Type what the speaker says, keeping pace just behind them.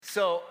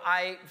So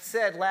I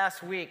said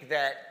last week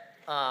that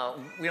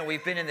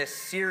we've been in this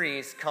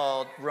series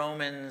called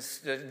Romans.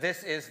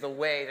 This is the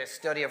way, the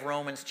study of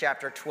Romans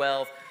chapter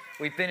 12.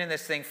 We've been in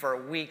this thing for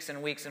weeks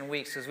and weeks and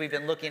weeks because we've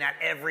been looking at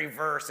every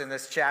verse in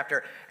this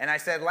chapter. And I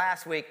said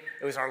last week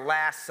it was our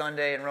last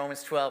Sunday in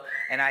Romans 12,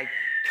 and I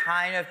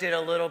kind of did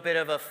a little bit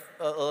of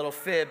a little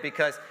fib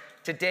because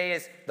today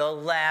is the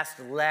last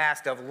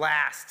of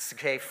lasts.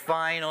 Okay,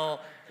 final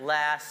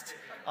last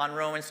on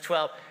Romans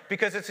 12,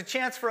 because it's a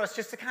chance for us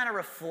just to kind of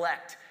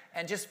reflect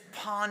and just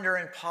ponder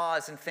and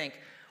pause and think,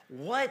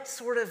 what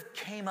sort of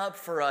came up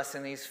for us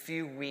in these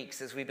few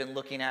weeks as we've been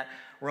looking at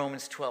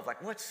Romans 12?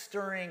 Like, what's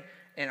stirring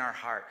in our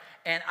heart?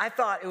 And I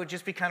thought it would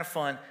just be kind of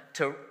fun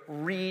to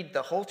read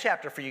the whole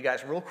chapter for you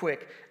guys real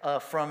quick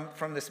from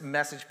this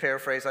message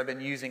paraphrase I've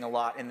been using a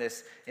lot in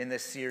this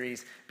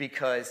series,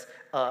 because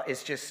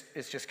it's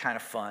just kind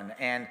of fun.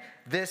 And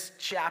this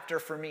chapter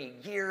for me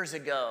years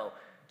ago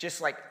just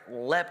like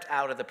leapt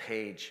out of the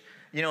page.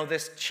 You know,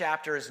 this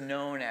chapter is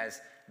known as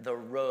the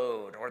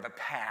road or the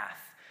path.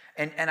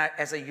 And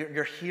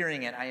you're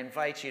hearing it, I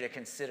invite you to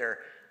consider,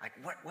 like,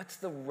 what's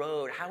the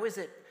road? How is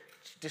it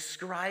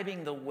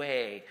describing the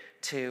way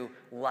to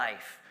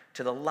life,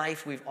 to the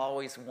life we've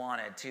always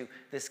wanted, to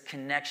this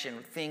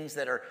connection, things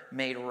that are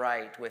made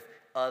right with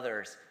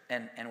others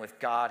and with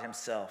God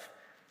himself.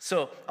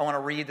 So I want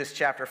to read this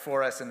chapter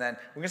for us, and then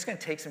we're just going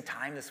to take some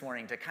time this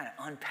morning to kind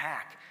of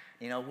unpack,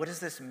 you know, what does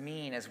this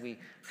mean as we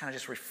kind of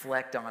just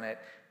reflect on it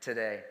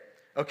today.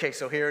 Okay,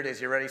 so here it is.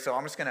 You ready? So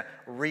I'm just going to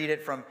read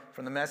it from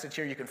the message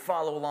here. You can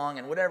follow along,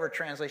 and whatever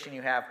translation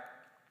you have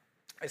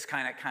is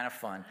kind of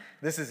fun.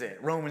 This is it,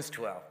 Romans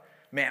 12.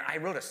 Man, I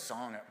wrote a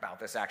song about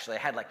this, actually. I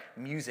had, like,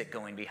 music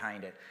going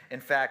behind it.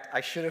 In fact,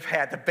 I should have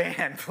had the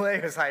band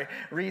play as I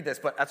read this,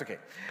 but that's okay.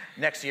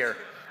 Next year.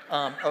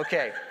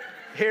 Okay,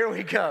 here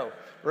we go.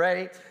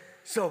 Ready?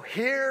 So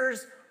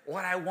here's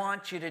what I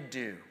want you to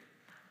do.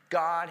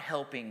 God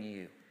helping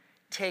you.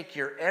 Take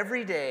your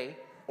everyday,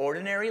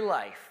 ordinary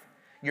life,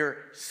 your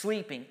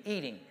sleeping,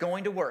 eating,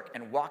 going to work,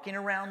 and walking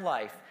around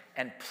life,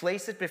 and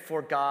place it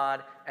before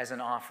God as an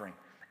offering.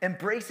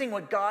 Embracing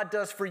what God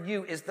does for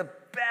you is the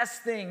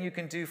best thing you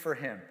can do for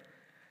him.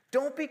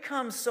 Don't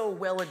become so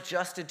well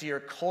adjusted to your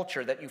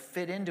culture that you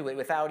fit into it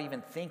without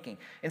even thinking.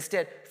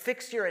 Instead,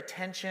 fix your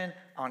attention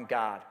on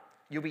God.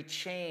 You'll be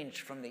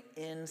changed from the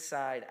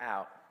inside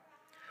out.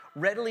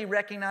 Readily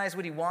recognize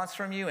what he wants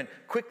from you and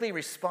quickly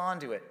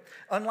respond to it.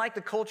 Unlike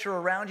the culture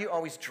around you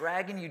always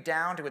dragging you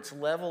down to its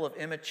level of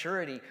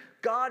immaturity,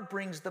 God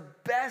brings the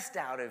best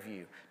out of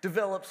you,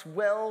 develops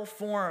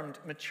well-formed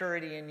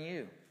maturity in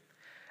you.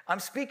 I'm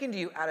speaking to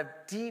you out of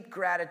deep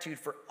gratitude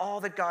for all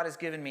that God has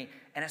given me,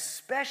 and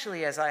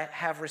especially as I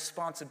have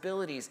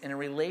responsibilities in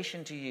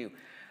relation to you.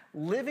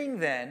 Living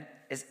then,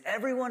 as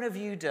every one of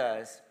you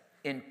does,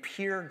 in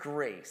pure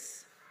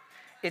grace.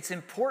 It's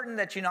important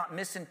that you not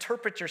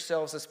misinterpret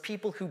yourselves as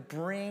people who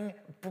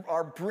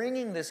are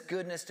bringing this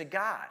goodness to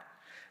God.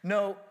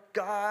 No,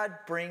 God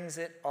brings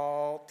it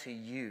all to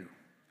you.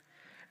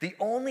 The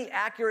only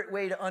accurate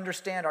way to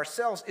understand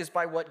ourselves is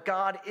by what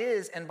God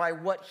is and by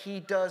what he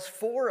does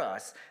for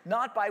us,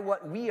 not by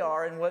what we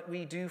are and what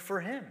we do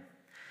for him.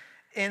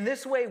 In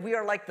this way, we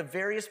are like the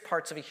various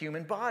parts of a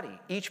human body.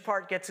 Each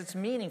part gets its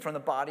meaning from the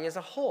body as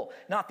a whole,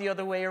 not the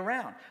other way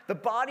around. The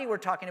body we're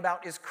talking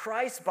about is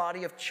Christ's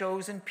body of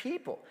chosen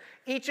people.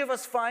 Each of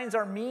us finds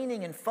our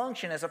meaning and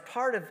function as a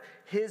part of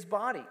his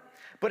body.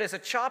 But as a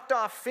chopped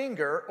off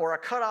finger or a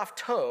cut off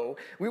toe,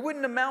 we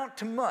wouldn't amount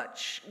to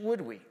much,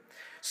 would we?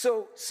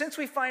 So since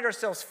we find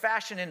ourselves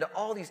fashioned into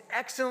all these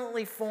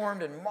excellently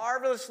formed and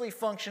marvelously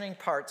functioning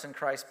parts in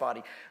Christ's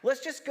body, let's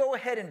just go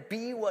ahead and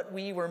be what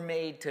we were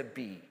made to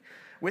be,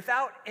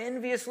 without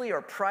enviously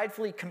or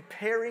pridefully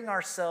comparing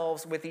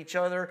ourselves with each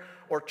other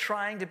or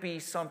trying to be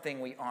something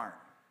we aren't.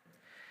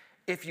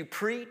 If you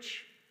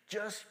preach,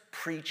 just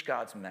preach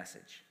God's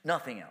message,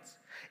 nothing else.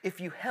 If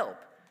you help,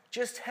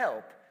 just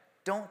help,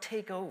 don't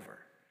take over.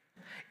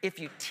 If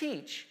you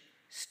teach,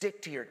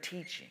 stick to your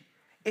teaching.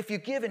 If you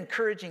give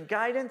encouraging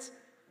guidance,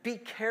 be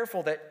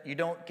careful that you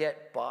don't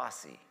get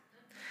bossy.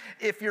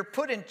 If you're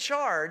put in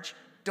charge,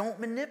 don't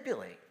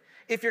manipulate.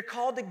 If you're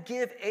called to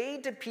give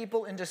aid to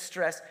people in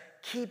distress,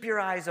 keep your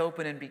eyes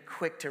open and be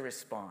quick to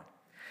respond.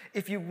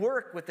 If you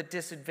work with the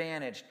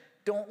disadvantaged,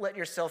 don't let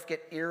yourself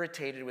get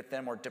irritated with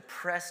them or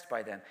depressed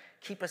by them.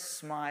 Keep a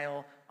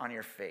smile on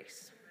your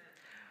face.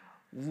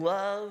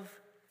 Love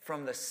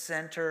from the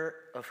center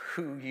of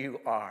who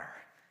you are.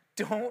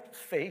 Don't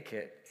fake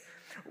it.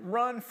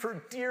 Run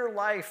for dear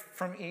life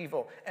from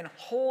evil and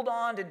hold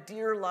on to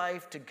dear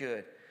life to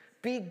good.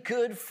 Be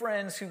good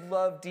friends who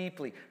love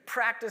deeply.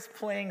 Practice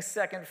playing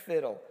second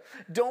fiddle.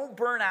 Don't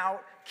burn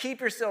out. Keep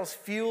yourselves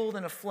fueled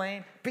and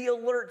aflame. Be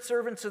alert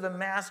servants of the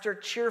master,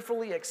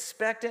 cheerfully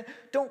expectant.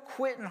 Don't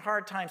quit in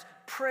hard times.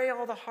 Pray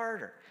all the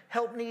harder.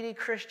 Help needy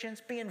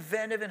Christians. Be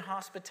inventive in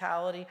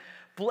hospitality.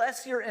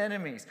 Bless your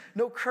enemies.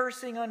 No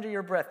cursing under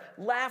your breath.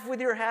 Laugh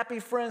with your happy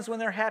friends when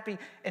they're happy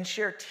and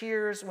share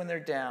tears when they're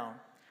down.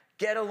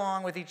 Get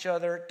along with each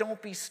other.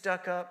 Don't be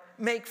stuck up.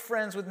 Make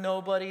friends with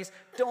nobodies.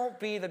 Don't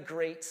be the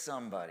great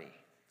somebody.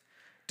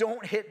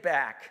 Don't hit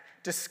back.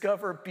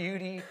 Discover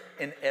beauty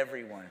in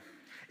everyone.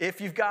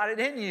 If you've got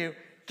it in you,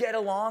 get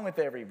along with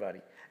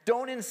everybody.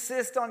 Don't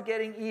insist on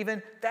getting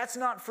even. That's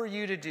not for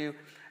you to do.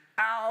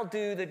 I'll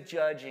do the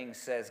judging,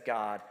 says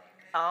God.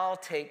 I'll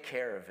take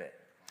care of it.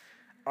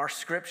 Our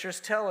scriptures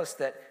tell us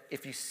that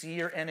if you see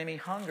your enemy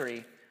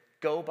hungry,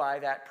 go buy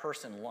that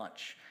person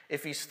lunch.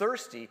 If he's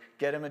thirsty,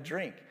 get him a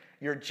drink.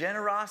 Your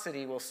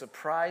generosity will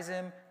surprise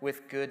him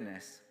with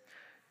goodness.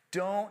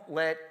 Don't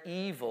let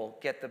evil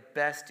get the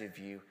best of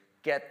you.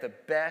 Get the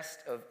best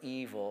of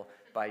evil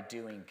by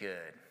doing good.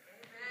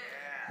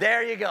 Amen.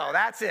 There you go.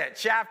 That's it.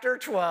 Chapter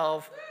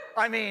 12.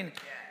 I mean,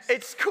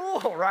 it's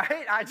cool,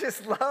 right? I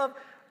just love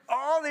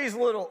all these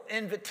little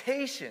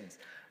invitations,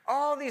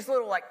 all these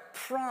little like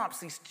prompts,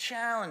 these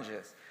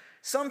challenges.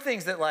 Some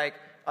things that like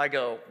I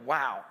go,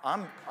 wow,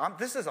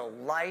 this is a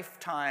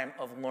lifetime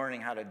of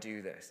learning how to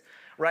do this,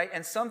 right?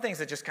 And some things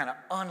that just kind of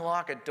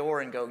unlock a door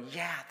and go,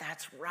 yeah,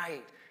 that's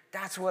right.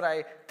 That's what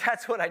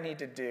I need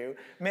to do.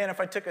 Man, if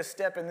I took a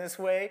step in this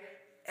way,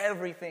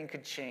 everything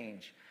could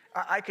change.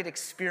 I could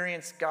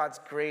experience God's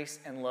grace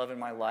and love in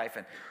my life,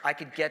 and I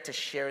could get to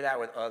share that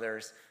with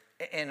others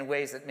in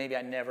ways that maybe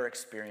I never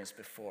experienced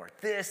before.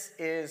 This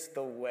is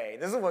the way.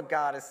 This is what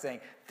God is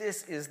saying.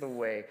 This is the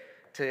way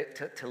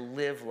to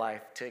live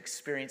life, to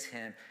experience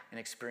him and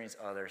experience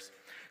others.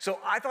 So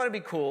I thought it'd be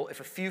cool if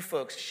a few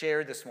folks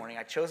shared this morning.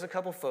 I chose a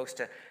couple folks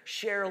to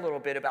share a little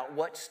bit about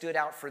what stood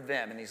out for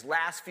them in these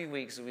last few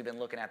weeks as we've been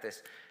looking at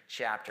this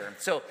chapter.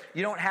 So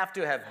you don't have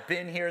to have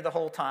been here the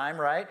whole time,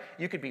 right?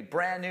 You could be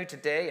brand new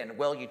today, and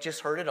well, you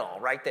just heard it all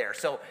right there.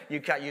 So you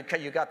got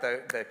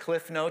the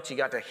cliff notes, you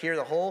got to hear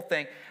the whole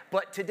thing.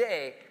 But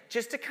today,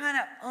 just to kind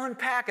of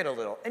unpack it a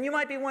little, and you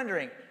might be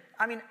wondering,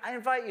 I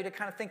invite you to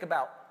kind of think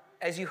about,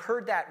 as you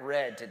heard that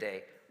read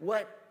today,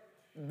 what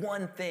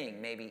one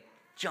thing maybe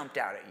jumped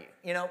out at you?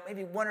 You know,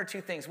 maybe one or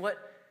two things. What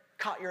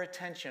caught your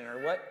attention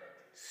or what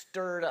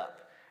stirred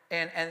up?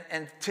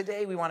 And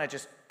today we want to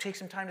just take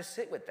some time to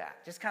sit with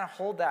that. Just kind of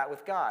hold that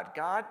with God.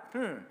 God,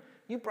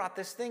 you brought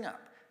this thing up.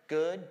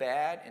 Good,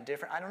 bad,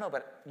 indifferent. I don't know,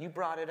 but you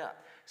brought it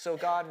up. So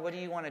God, what do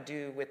you want to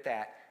do with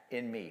that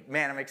in me?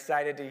 Man, I'm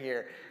excited to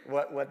hear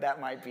what that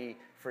might be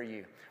for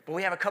you. But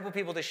we have a couple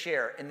people to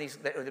share in these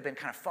that have been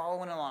kind of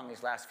following along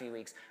these last few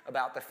weeks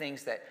about the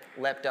things that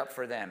leapt up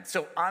for them.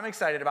 So I'm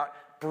excited about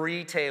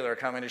Bree Taylor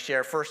coming to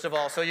share first of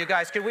all. So you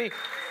guys, can we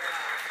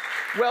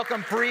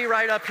welcome Bree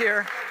right up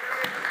here?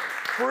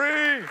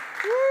 Bree!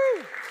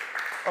 Woo!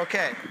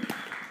 Okay,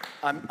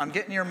 I'm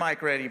getting your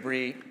mic ready,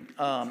 Bree.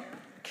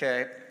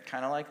 Okay,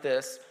 kind of like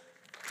this.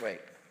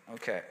 Wait,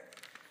 okay.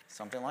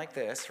 Something like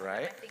this,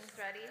 right? Things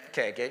ready.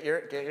 Okay, get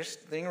your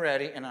thing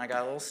ready, and I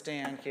got a little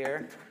stand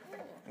here,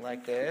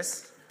 like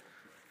this.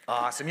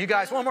 Awesome. You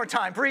guys, one more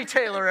time. Bree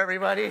Taylor,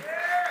 everybody.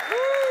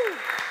 Woo!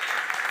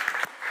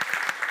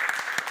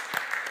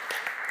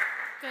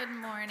 Good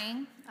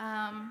morning.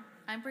 I'm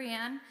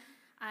Brianne.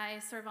 I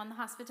serve on the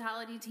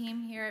hospitality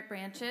team here at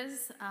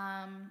Branches.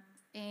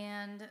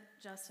 And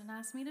Justin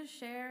asked me to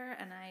share,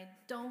 and I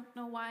don't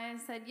know why I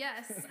said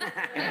yes.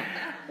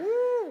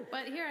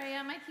 But here I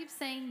am. I keep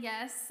saying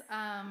yes.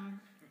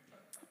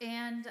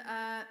 And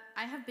I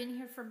have been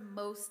here for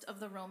most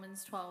of the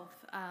Romans 12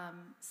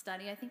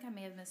 study. I think I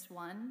may have missed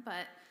one,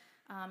 but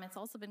it's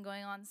also been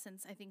going on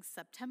since, I think,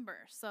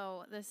 September.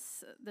 So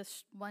this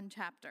one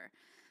chapter.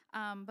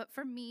 But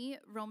for me,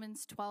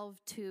 Romans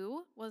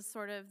 12:2 was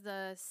sort of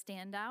the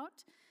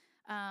standout.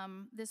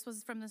 This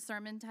was from the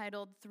sermon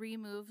titled 3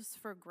 Moves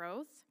for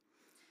Growth.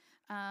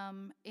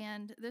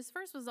 And this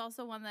verse was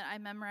also one that I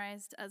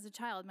memorized as a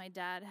child. My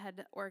dad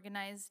had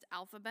organized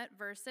alphabet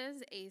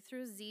verses, A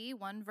through Z,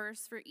 one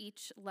verse for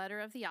each letter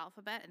of the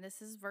alphabet, and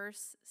this is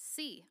verse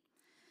C.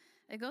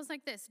 It goes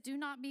like this: do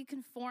not be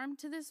conformed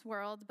to this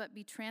world, but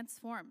be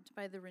transformed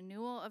by the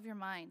renewal of your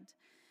mind,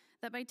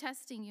 that by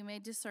testing you may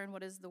discern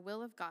what is the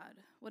will of God,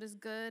 what is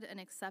good and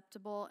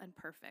acceptable and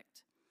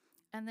perfect.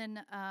 And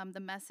then the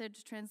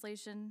Message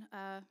translation,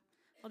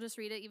 I'll just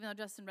read it, even though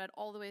Justin read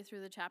all the way through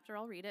the chapter.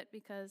 I'll read it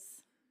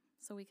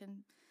so we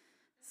can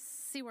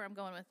see where I'm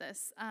going with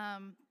this.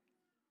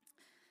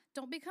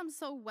 Don't become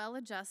so well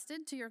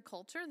adjusted to your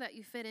culture that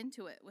you fit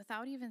into it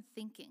without even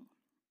thinking.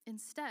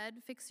 Instead,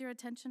 fix your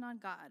attention on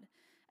God,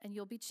 and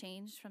you'll be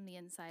changed from the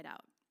inside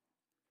out.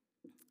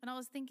 And I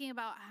was thinking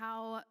about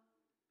how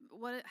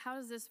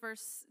does this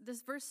verse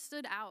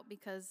stood out,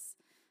 because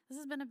this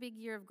has been a big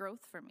year of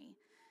growth for me.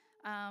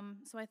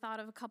 So I thought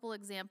of a couple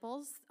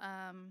examples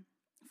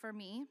for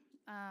me,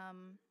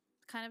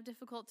 kind of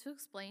difficult to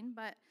explain,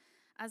 but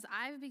as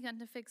I've begun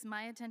to fix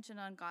my attention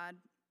on God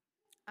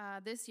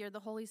this year,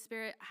 the Holy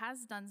Spirit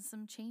has done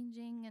some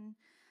changing and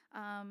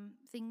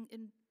thing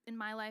in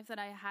my life that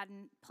I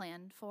hadn't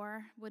planned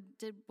for,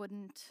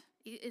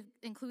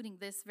 including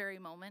this very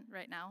moment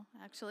right now,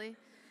 actually.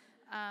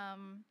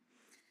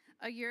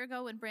 A year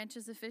ago, when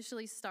Branches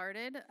officially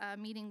started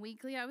meeting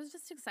weekly, I was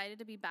just excited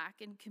to be back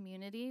in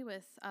community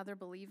with other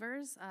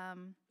believers.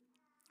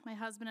 My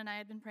husband and I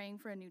had been praying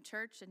for a new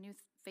church, a new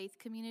faith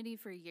community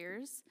for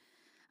years.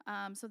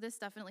 So this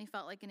definitely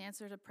felt like an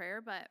answer to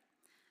prayer, but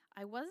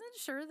I wasn't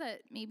sure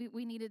that maybe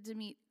we needed to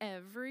meet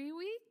every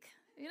week,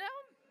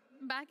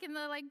 Back in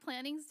the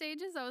planning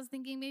stages, I was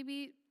thinking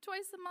maybe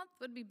twice a month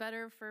would be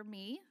better for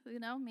me,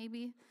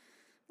 maybe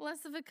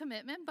less of a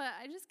commitment, but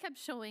I just kept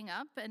showing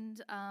up. And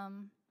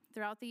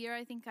throughout the year,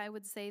 I think I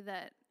would say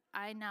that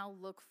I now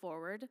look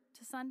forward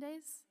to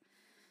Sundays.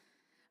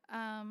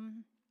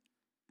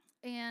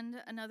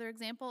 And another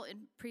example,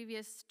 in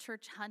previous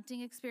church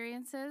hunting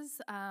experiences,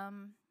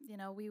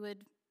 we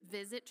would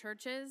visit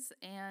churches,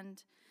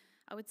 and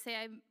I would say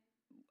I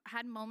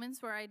had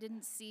moments where I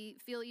didn't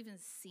feel even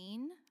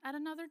seen at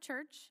another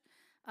church.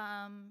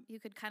 You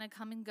could kind of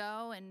come and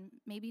go, and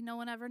maybe no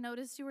one ever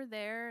noticed you were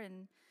there.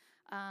 And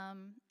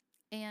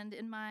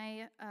in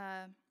my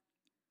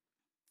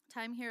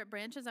time here at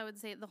Branches, I would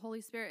say the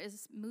Holy Spirit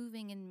is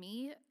moving in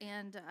me,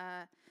 and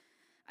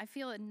I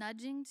feel a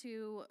nudging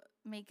to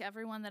make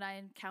everyone that I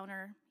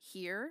encounter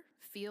here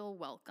feel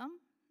welcome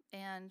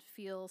and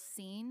feel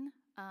seen.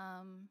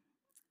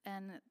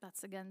 And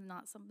that's, again,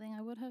 not something I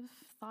would have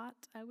thought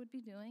I would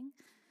be doing.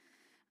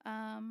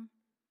 And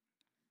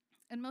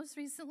most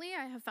recently,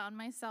 I have found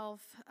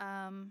myself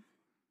in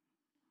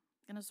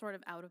a sort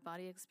of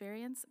out-of-body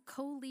experience,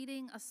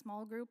 co-leading a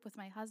small group with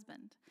my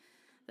husband.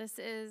 This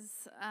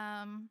is,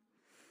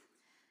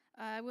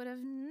 I would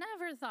have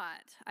never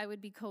thought I would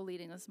be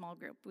co-leading a small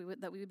group,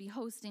 that we would be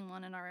hosting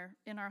one in our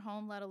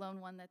home, let alone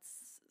one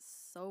that's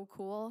so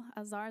cool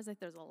as ours.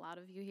 There's a lot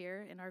of you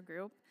here in our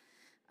group.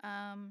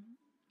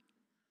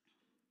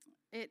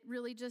 It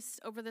really just,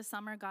 over the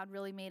summer, God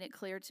really made it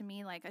clear to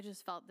me, I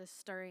just felt this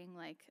stirring,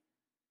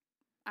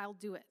 I'll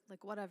do it,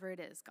 whatever it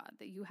is, God,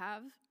 that you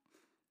have.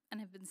 And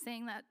I've been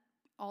saying that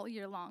all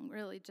year long,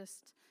 really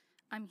just,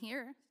 I'm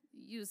here,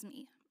 use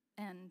me.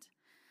 And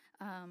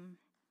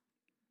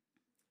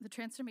the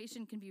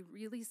transformation can be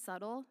really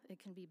subtle. It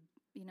can be,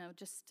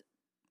 just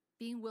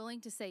being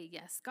willing to say,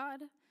 yes,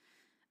 God.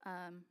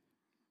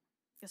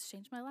 It's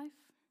changed my life.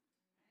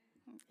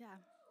 Yeah.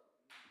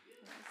 Yes.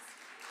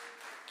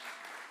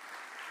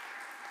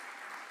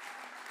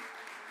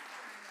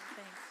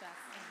 Thanks,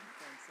 Justin.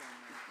 Thanks so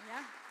much.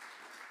 Yeah.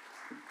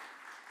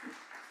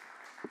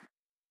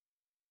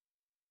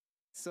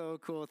 So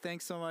cool.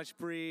 Thanks so much,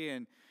 Bree,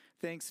 and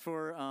thanks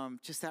for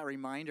just that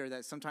reminder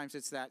that sometimes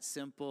it's that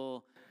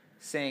simple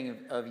Saying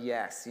of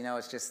yes,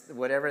 it's just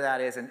whatever that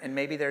is, and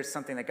maybe there's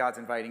something that God's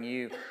inviting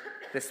you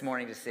this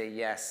morning to say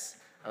yes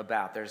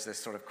about. There's this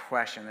sort of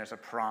question, there's a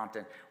prompt,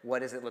 and what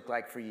does it look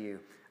like for you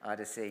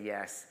to say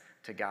yes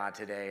to God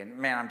today? And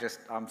man,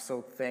 I'm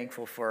so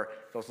thankful for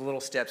those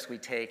little steps we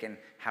take and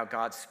how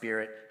God's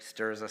Spirit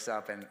stirs us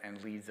up and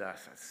leads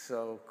us. That's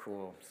so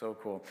cool, so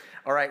cool.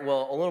 All right,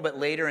 well, a little bit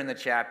later in the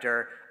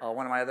chapter,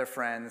 one of my other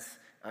friends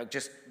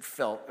just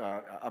felt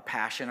a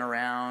passion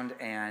around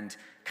and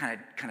kind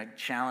of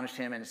challenged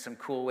him in some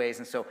cool ways.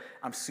 And so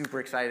I'm super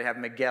excited to have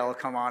Miguel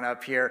come on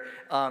up here.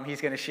 He's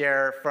going to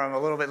share from a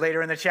little bit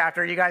later in the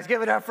chapter. You guys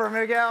give it up for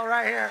Miguel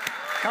right here.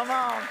 Come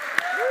on.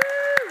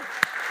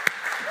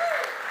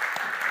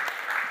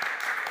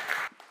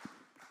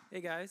 Hey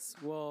guys,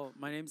 well,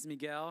 my name's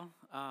Miguel.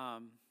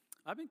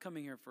 I've been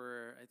coming here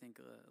for, I think,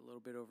 a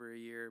little bit over a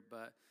year,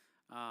 but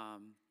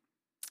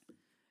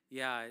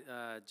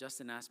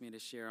Justin asked me to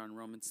share on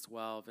Romans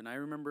 12, and I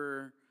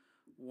remember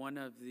one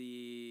of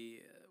the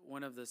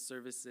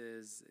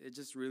services, it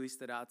just really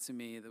stood out to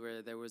me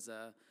where there was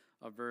a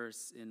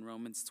verse in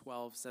Romans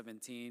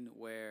 12:17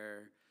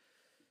 where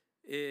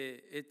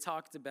it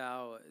talked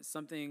about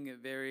something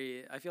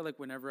very, I feel like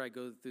whenever I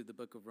go through the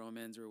book of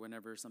Romans or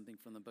whenever something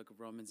from the book of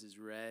Romans is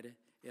read,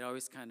 it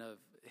always kind of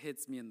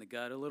hits me in the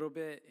gut a little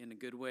bit in a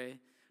good way,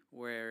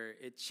 where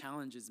it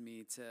challenges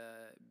me to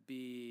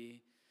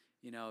be,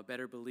 a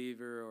better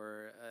believer,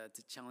 or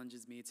it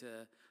challenges me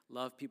to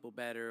love people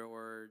better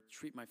or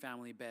treat my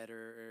family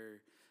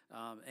better,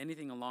 or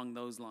anything along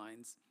those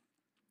lines.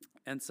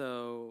 And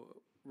so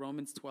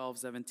Romans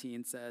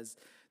 12:17 says,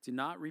 "Do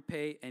not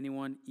repay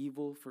anyone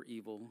evil for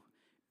evil.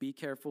 Be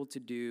careful to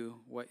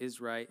do what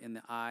is right in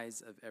the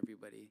eyes of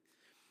everybody."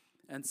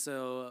 And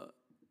so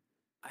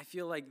I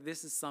feel like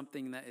this is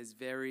something that is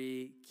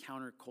very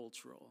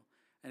countercultural.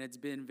 And it's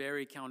been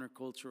very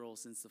countercultural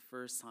since the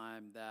first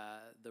time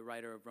that the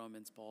writer of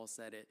Romans, Paul,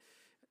 said it.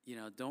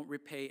 Don't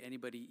repay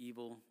anybody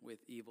evil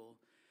with evil.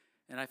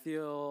 And I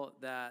feel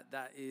that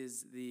that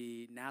is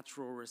the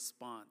natural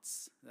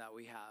response that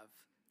we have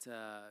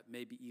to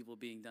maybe evil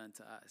being done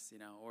to us,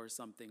 or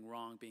something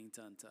wrong being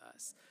done to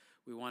us.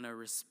 We want to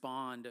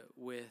respond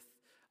with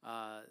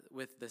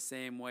the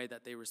same way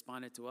that they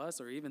responded to us,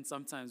 or even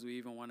sometimes we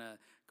even want to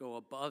go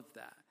above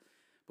that.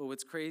 But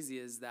what's crazy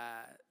is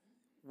that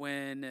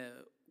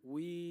when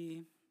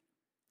we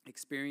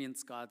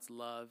experience God's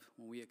love,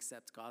 when we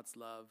accept God's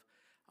love,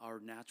 our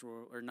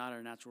natural, or not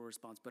our natural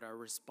response, but our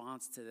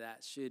response to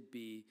that should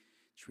be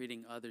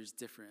treating others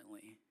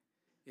differently.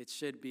 It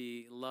should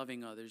be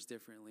loving others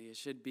differently. It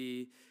should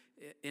be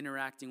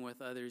interacting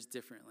with others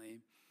differently.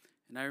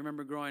 And I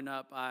remember growing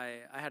up,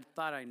 I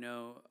thought I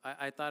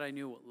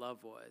knew what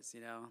love was,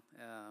 you know.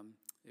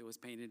 It was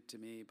painted to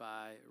me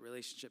by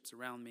relationships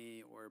around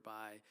me or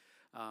by,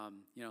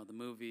 you know, the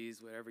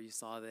movies, whatever you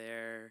saw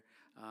there,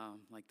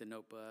 like The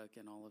Notebook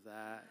and all of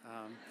that.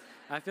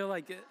 I feel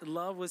like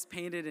love was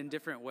painted in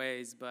different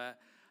ways, but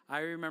I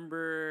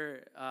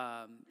remember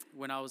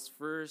when I was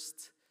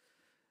first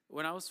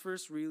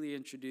really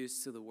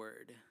introduced to the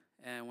Word,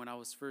 and when I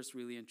was first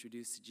really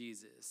introduced to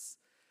Jesus,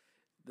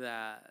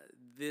 that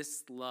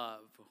this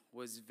love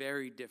was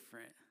very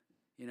different.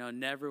 You know,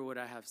 never would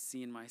I have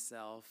seen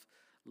myself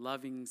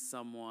loving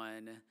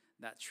someone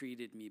that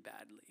treated me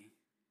badly.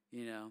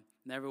 You know,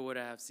 never would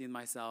I have seen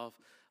myself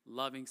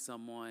loving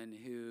someone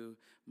who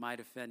might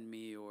offend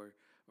me or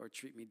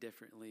treat me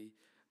differently.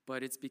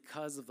 But it's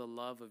because of the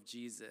love of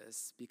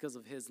Jesus, because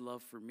of his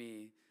love for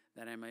me,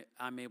 that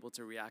I'm able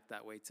to react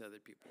that way to other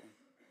people.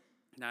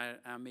 And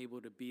I'm able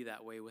to be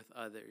that way with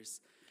others.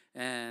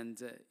 And,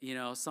 you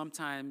know,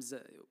 sometimes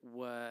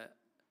what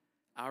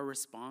our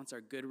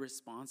good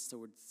response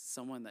towards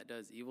someone that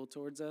does evil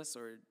towards us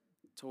or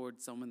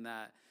towards someone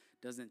that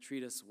doesn't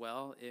treat us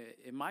well,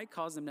 it might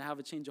cause them to have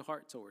a change of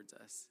heart towards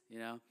us, you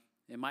know.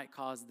 It might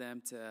cause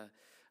them to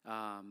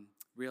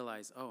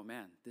realize, oh,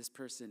 man, this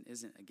person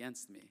isn't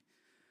against me.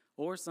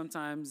 Or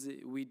sometimes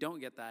we don't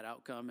get that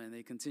outcome and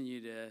they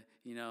continue to,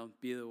 you know,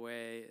 be the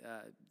way,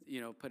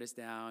 you know, put us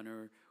down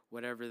or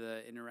whatever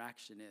the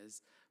interaction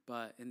is.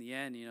 But in the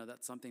end, you know,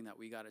 that's something that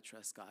we got to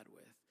trust God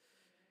with,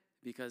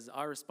 because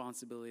our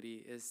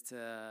responsibility is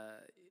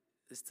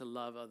to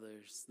love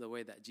others the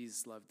way that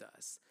Jesus loved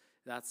us.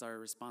 That's our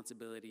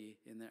responsibility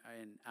in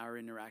our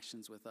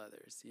interactions with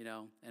others, you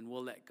know, and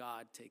we'll let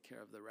God take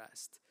care of the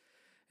rest.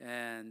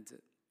 And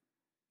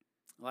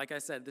like I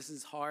said, this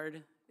is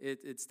hard.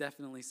 It's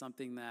definitely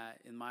something that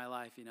in my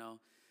life, you know,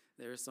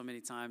 there are so many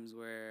times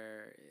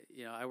where,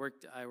 you know, I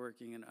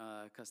working in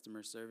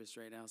customer service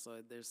right now, so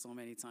there's so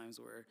many times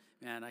where,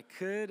 man, I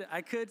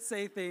could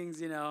say things,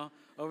 you know,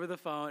 over the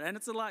phone, and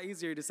it's a lot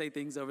easier to say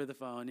things over the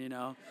phone, you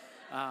know,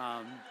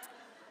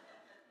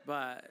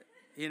 but,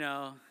 you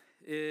know,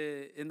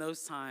 in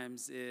those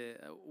times,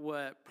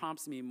 what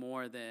prompts me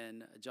more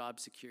than job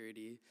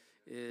security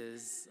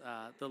is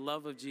the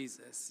love of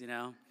Jesus, you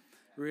know.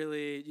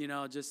 Really, you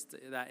know, just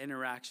that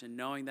interaction,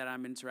 knowing that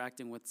I'm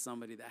interacting with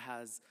somebody that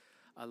has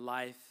a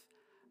life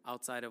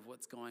outside of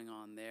what's going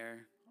on there.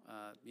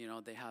 You know,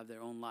 they have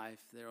their own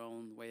life, their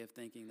own way of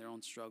thinking, their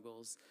own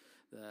struggles.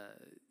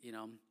 You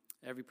know,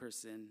 every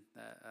person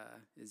that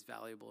is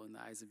valuable in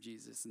the eyes of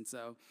Jesus. And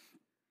so,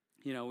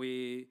 you know,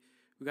 we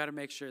got to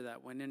make sure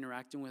that when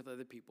interacting with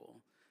other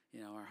people,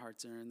 you know, our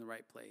hearts are in the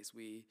right place.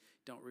 We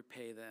don't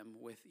repay them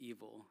with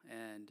evil.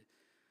 And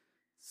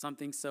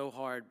something so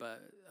hard,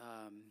 but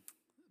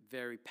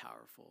very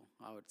powerful,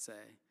 I would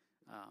say,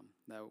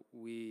 that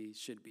we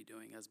should be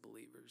doing as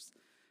believers.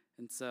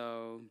 And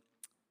so,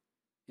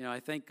 you know, I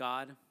thank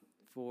God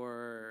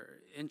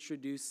for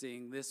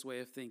introducing this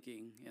way of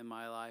thinking in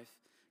my life,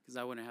 because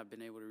I wouldn't have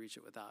been able to reach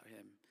it without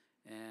him.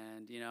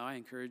 And, you know, I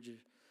encourage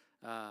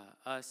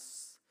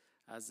us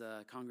as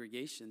a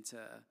congregation to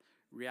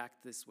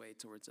react this way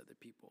towards other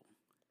people.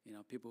 You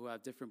know, people who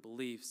have different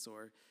beliefs,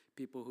 or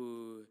people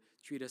who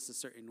treat us a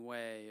certain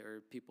way,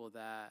 or people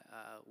that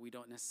we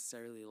don't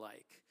necessarily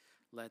like.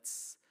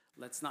 Let's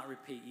not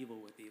repay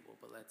evil with evil,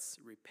 but let's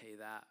repay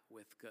that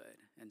with good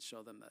and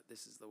show them that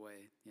this is the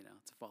way, you know,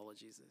 to follow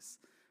Jesus.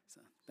 So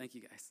thank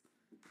you, guys.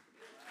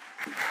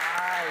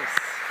 Nice.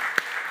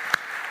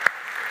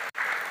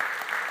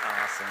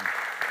 Awesome.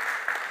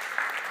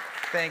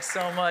 Thanks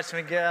so much,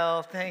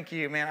 Miguel. Thank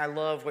you, man. I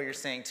love what you're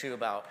saying, too,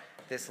 about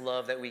this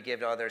love that we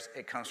give to others.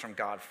 It comes from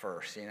God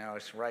first, you know.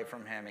 It's right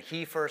from him.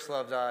 He first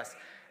loved us,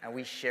 and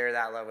we share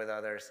that love with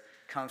others.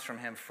 It comes from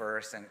him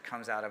first, and it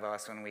comes out of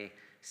us when we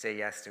say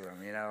yes to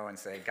him, you know, and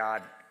say,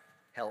 God,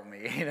 help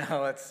me. You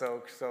know, it's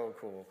so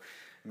cool.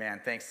 Man,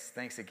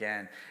 thanks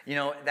again. You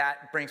know,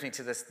 that brings me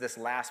to this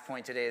last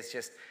point today, is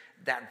just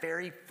that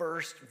very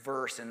first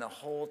verse in the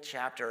whole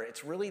chapter.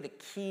 It's really the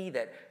key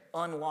that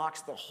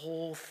unlocks the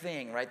whole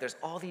thing, right? There's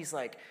all these,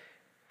 like,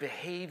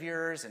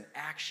 behaviors and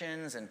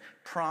actions and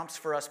prompts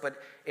for us, but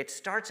it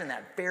starts in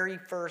that very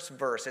first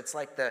verse. It's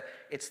like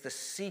it's the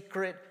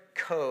secret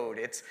code.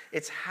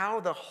 It's how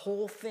the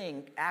whole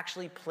thing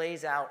actually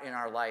plays out in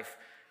our life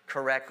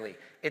correctly.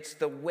 It's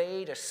the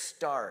way to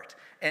start.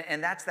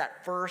 And that's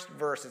that first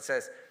verse. It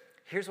says,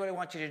 here's what I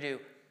want you to do.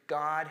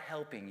 God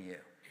helping you.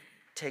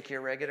 Take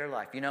your regular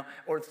life, you know,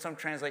 or some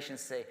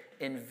translations say,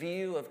 in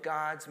view of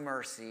God's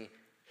mercy,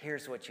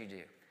 here's what you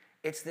do.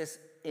 It's this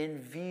in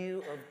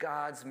view of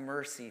God's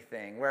mercy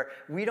thing, where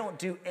we don't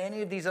do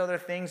any of these other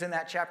things in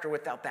that chapter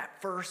without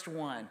that first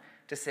one,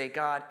 to say,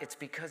 God, it's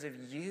because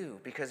of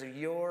you, because of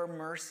your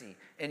mercy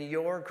and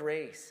your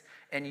grace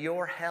and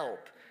your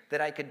help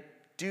that I could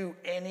do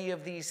any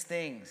of these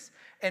things.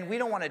 And we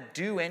don't want to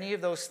do any of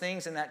those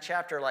things in that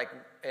chapter like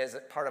as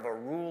part of a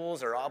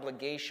rules or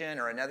obligation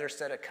or another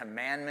set of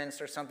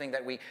commandments or something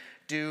that we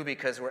do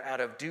because we're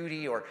out of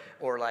duty or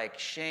like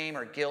shame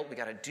or guilt. We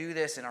got to do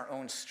this in our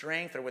own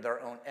strength or with our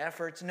own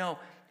efforts. No,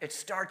 It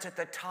starts at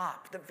the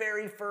top, the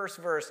very first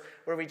verse,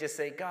 where we just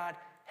say, God,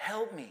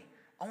 help me.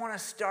 I want to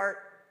start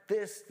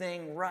this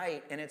thing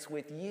right, and it's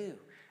with you.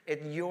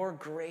 It's your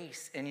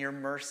grace and your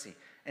mercy.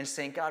 And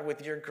saying, God,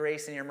 with your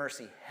grace and your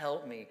mercy,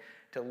 help me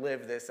to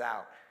live this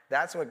out.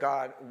 That's what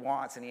God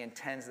wants, and he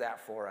intends that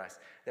for us,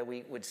 that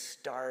we would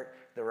start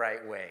the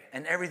right way.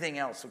 And everything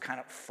else would kind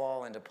of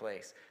fall into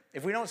place.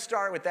 If we don't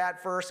start with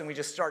that first and we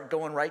just start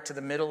going right to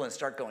the middle and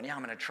start going, yeah,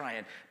 I'm going to try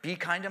and be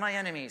kind to my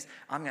enemies.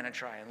 I'm going to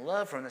try and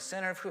love from the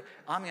center of who.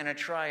 I'm going to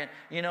try and,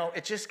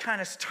 it just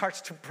kind of starts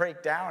to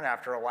break down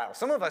after a while.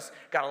 Some of us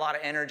got a lot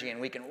of energy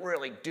and we can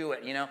really do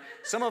it,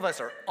 Some of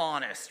us are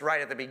honest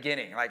right at the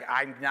beginning. Like,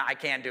 I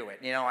can't do it.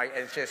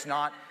 It's just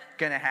not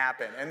going to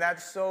happen. And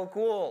that's so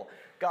cool.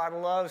 God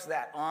loves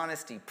that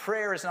honesty.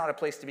 Prayer is not a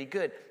place to be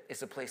good.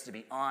 It's a place to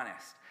be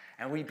honest.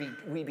 And we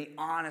be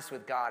honest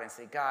with God and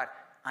say, God,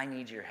 I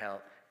need your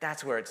help.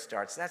 That's where it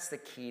starts. That's the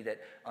key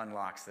that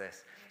unlocks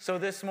this. So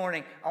this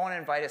morning, I want to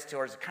invite us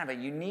towards kind of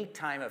a unique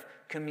time of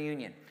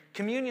communion.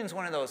 Communion is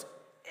one of those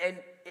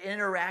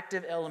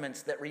interactive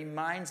elements that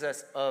reminds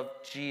us of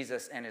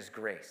Jesus and his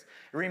grace.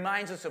 It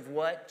reminds us of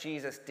what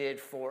Jesus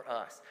did for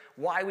us.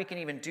 Why we can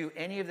even do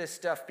any of this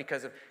stuff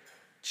because of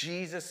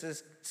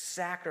Jesus'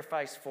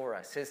 sacrifice for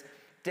us. His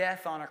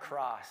death on a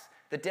cross.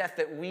 The death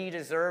that we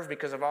deserve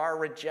because of our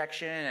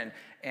rejection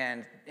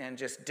and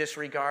just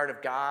disregard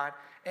of God.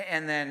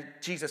 And then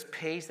Jesus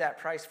pays that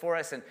price for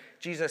us, and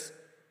Jesus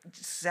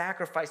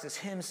sacrifices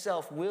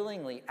himself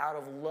willingly out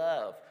of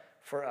love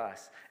for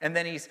us. And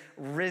then he's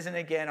risen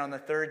again on the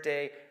third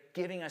day,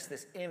 giving us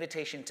this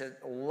invitation to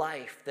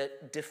life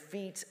that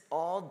defeats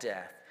all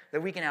death,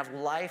 that we can have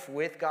life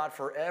with God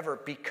forever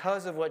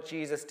because of what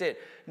Jesus did.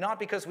 Not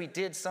because we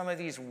did some of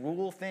these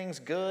rule things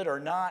good or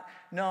not.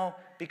 No,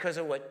 because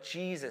of what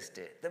Jesus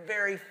did. The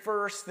very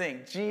first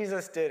thing,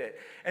 Jesus did it.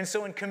 And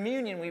so in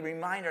communion, we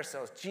remind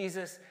ourselves,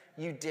 Jesus,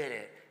 you did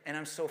it. And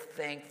I'm so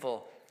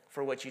thankful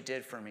for what you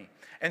did for me.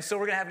 And so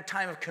we're going to have a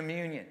time of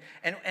communion.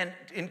 And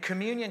in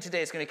communion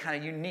today, it's going to be kind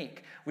of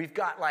unique. We've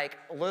got like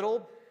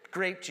little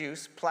grape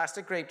juice,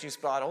 plastic grape juice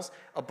bottles,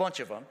 a bunch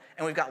of them,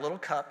 and we've got little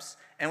cups,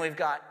 and we've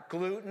got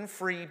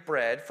gluten-free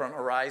bread from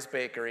Arise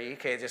Bakery,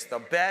 okay, just the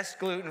best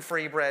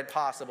gluten-free bread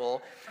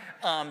possible,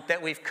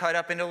 that we've cut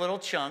up into little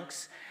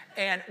chunks,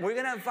 and we're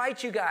going to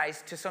invite you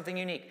guys to something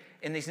unique.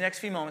 In these next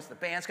few moments, the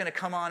band's going to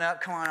come on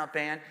up,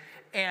 band,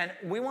 and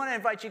we want to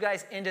invite you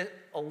guys into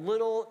a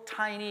little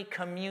tiny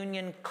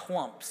communion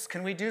clumps.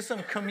 Can we do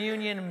some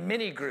communion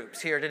mini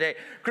groups here today?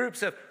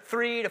 Groups of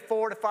 3 to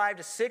 4 to 5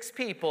 to 6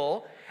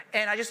 people.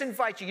 And I just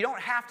invite you, you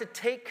don't have to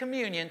take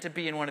communion to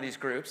be in one of these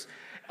groups.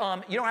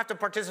 You don't have to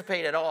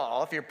participate at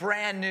all. If you're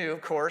brand new,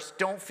 of course,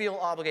 don't feel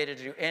obligated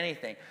to do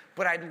anything.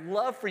 But I'd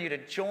love for you to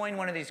join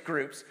one of these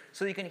groups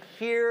so you can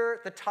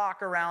hear the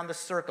talk around the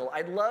circle.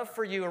 I'd love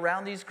for you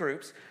around these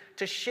groups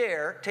to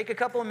share, take a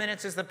couple of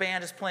minutes as the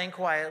band is playing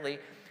quietly,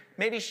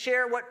 maybe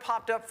share what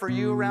popped up for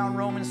you around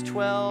Romans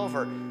 12,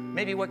 or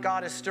maybe what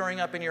God is stirring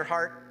up in your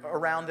heart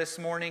around this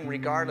morning,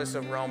 regardless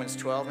of Romans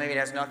 12. Maybe it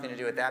has nothing to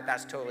do with that.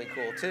 That's totally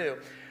cool too.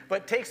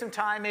 But take some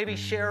time, maybe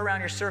share around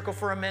your circle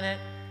for a minute,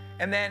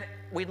 and then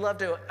we'd love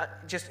to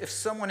just, if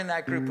someone in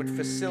that group would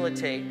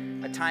facilitate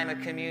a time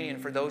of communion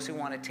for those who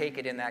want to take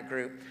it in that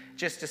group,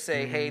 just to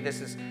say, hey,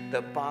 this is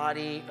the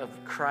body of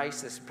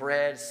Christ. This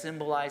bread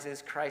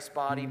symbolizes Christ's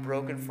body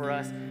broken for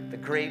us. The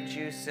grape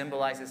juice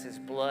symbolizes his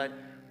blood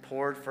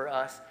poured for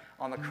us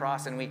on the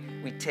cross. And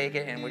we take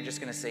it and we're just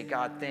going to say,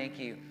 God, thank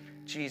you.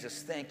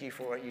 Jesus, thank you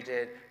for what you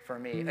did for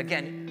me.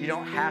 Again, you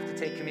don't have to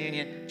take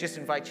communion. Just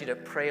invite you to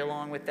pray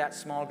along with that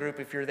small group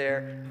if you're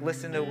there.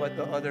 Listen to what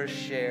the others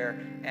share.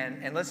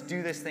 And let's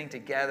do this thing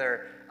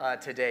together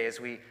today as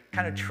we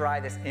kind of try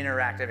this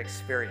interactive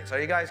experience. Are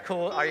you guys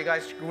cool? Are you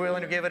guys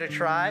willing to give it a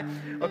try?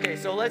 Okay,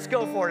 so let's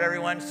go for it,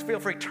 everyone. Just feel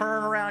free to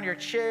turn around your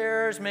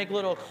chairs, make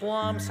little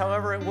clumps,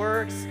 however it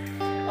works.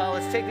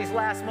 Let's take these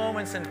last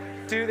moments and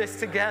do this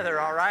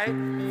together, all right?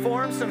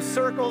 Form some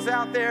circles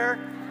out there.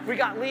 We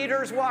got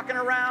leaders walking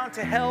around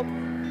to help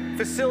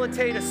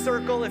facilitate a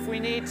circle if we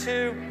need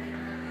to.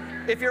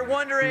 If you're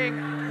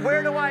wondering,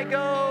 where do I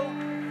go?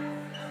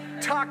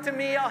 Talk to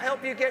me. I'll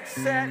help you get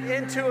set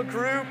into a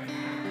group.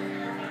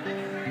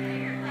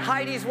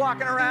 Heidi's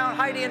walking around.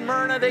 Heidi and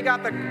Myrna, they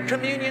got the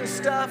communion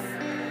stuff.